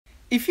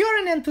If you're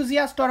an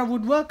enthusiast or a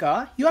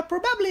woodworker, you are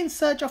probably in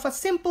search of a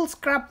simple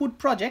scrap wood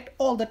project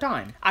all the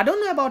time. I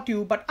don't know about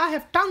you, but I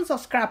have tons of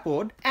scrap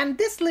wood, and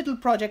this little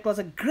project was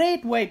a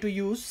great way to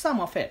use some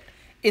of it.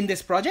 In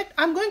this project,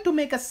 I'm going to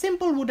make a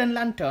simple wooden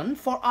lantern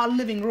for our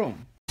living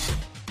room.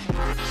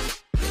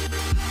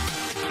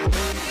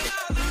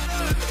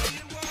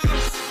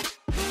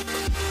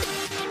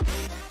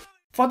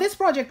 For this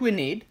project we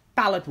need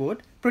pallet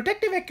wood,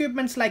 protective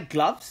equipments like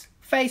gloves,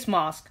 face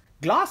mask,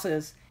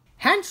 glasses,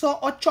 handsaw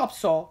or chop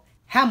saw,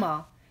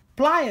 hammer,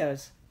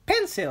 pliers,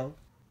 pencil,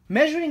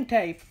 measuring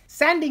tape,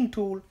 sanding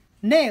tool,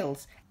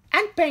 nails,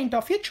 and paint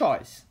of your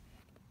choice.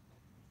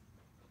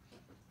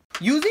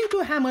 Using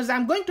 2 hammers,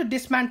 I'm going to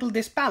dismantle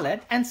this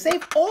pallet and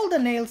save all the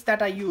nails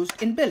that I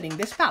used in building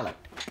this pallet.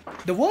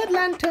 The word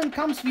lantern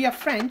comes via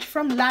French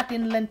from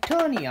Latin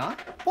lanternia,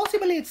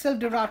 possibly itself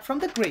derived from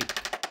the Greek.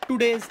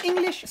 Today's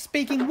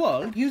English-speaking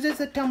world uses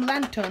the term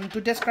lantern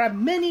to describe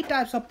many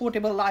types of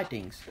portable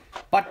lightings.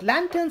 But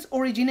lanterns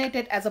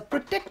originated as a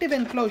protective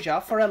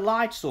enclosure for a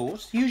light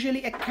source,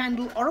 usually a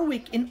candle or a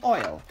wick in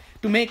oil,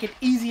 to make it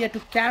easier to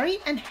carry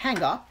and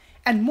hang up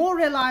and more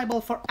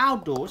reliable for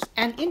outdoors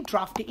and in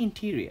drafty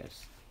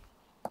interiors.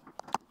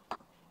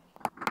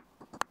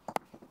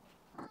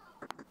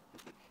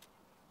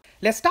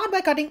 Let's start by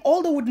cutting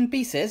all the wooden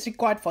pieces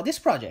required for this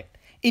project.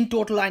 In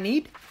total I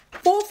need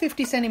 4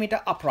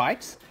 50cm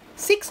uprights,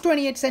 6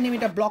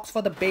 28cm blocks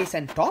for the base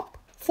and top,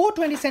 4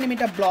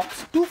 20cm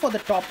blocks, 2 for the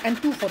top and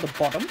 2 for the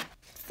bottom,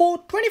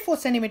 4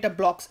 24cm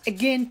blocks,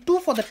 again 2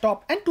 for the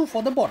top and 2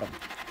 for the bottom.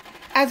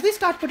 As we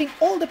start putting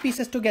all the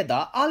pieces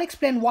together, I'll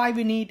explain why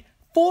we need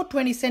 4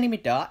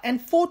 20cm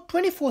and 4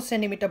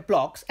 24cm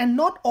blocks and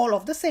not all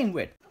of the same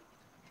width.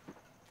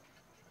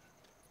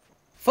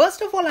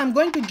 First of all, I'm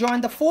going to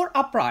join the 4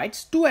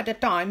 uprights 2 at a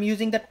time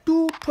using the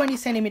 2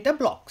 20cm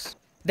blocks.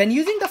 Then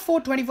using the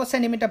 4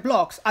 24cm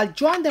blocks, I'll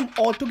join them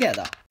all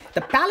together.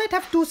 The pallet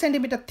have 2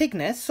 cm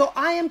thickness, so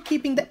I am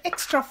keeping the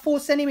extra 4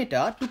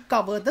 cm to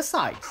cover the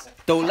sides.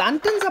 Though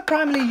lanterns are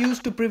primarily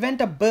used to prevent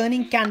a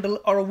burning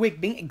candle or a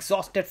wick being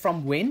exhausted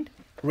from wind,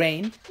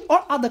 rain,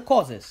 or other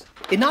causes.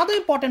 Another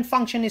important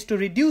function is to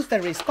reduce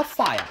the risk of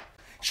fire.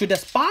 Should a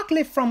spark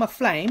lift from a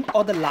flame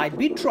or the light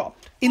be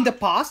dropped? In the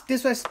past,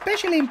 this was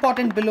especially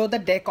important below the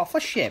deck of a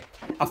ship.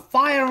 A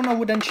fire on a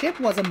wooden ship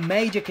was a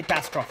major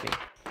catastrophe.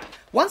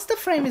 Once the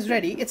frame is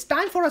ready, it's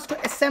time for us to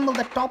assemble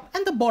the top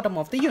and the bottom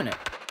of the unit.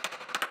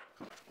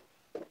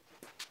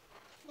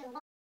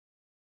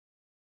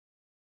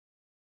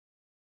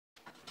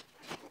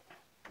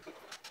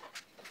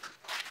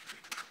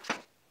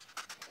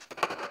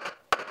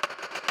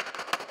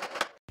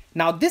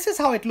 Now this is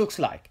how it looks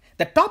like.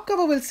 The top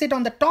cover will sit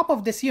on the top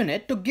of this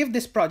unit to give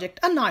this project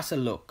a nicer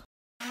look.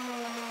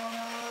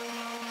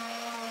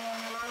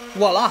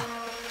 Voila!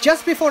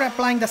 Just before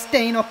applying the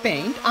stain or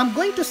paint, I'm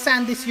going to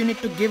sand this unit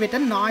to give it a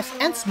nice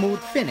and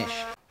smooth finish.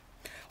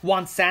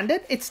 Once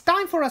sanded, it's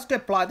time for us to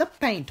apply the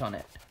paint on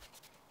it.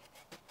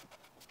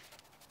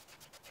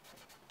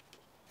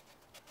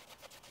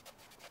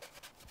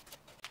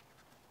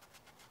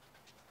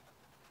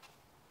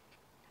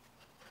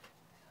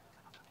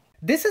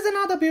 This is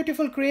another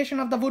beautiful creation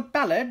of the wood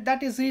pallet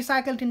that is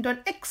recycled into an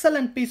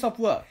excellent piece of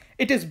work.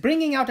 It is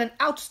bringing out an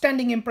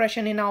outstanding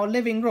impression in our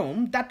living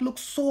room that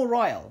looks so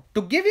royal.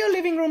 To give your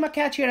living room a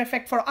catchier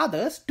effect for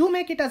others, do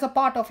make it as a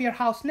part of your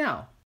house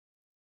now.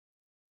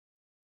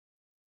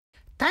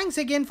 Thanks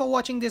again for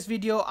watching this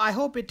video. I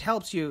hope it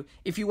helps you.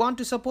 If you want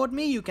to support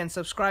me, you can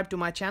subscribe to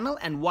my channel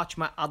and watch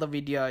my other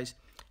videos.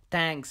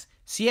 Thanks.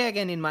 See you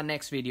again in my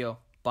next video.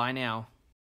 Bye now.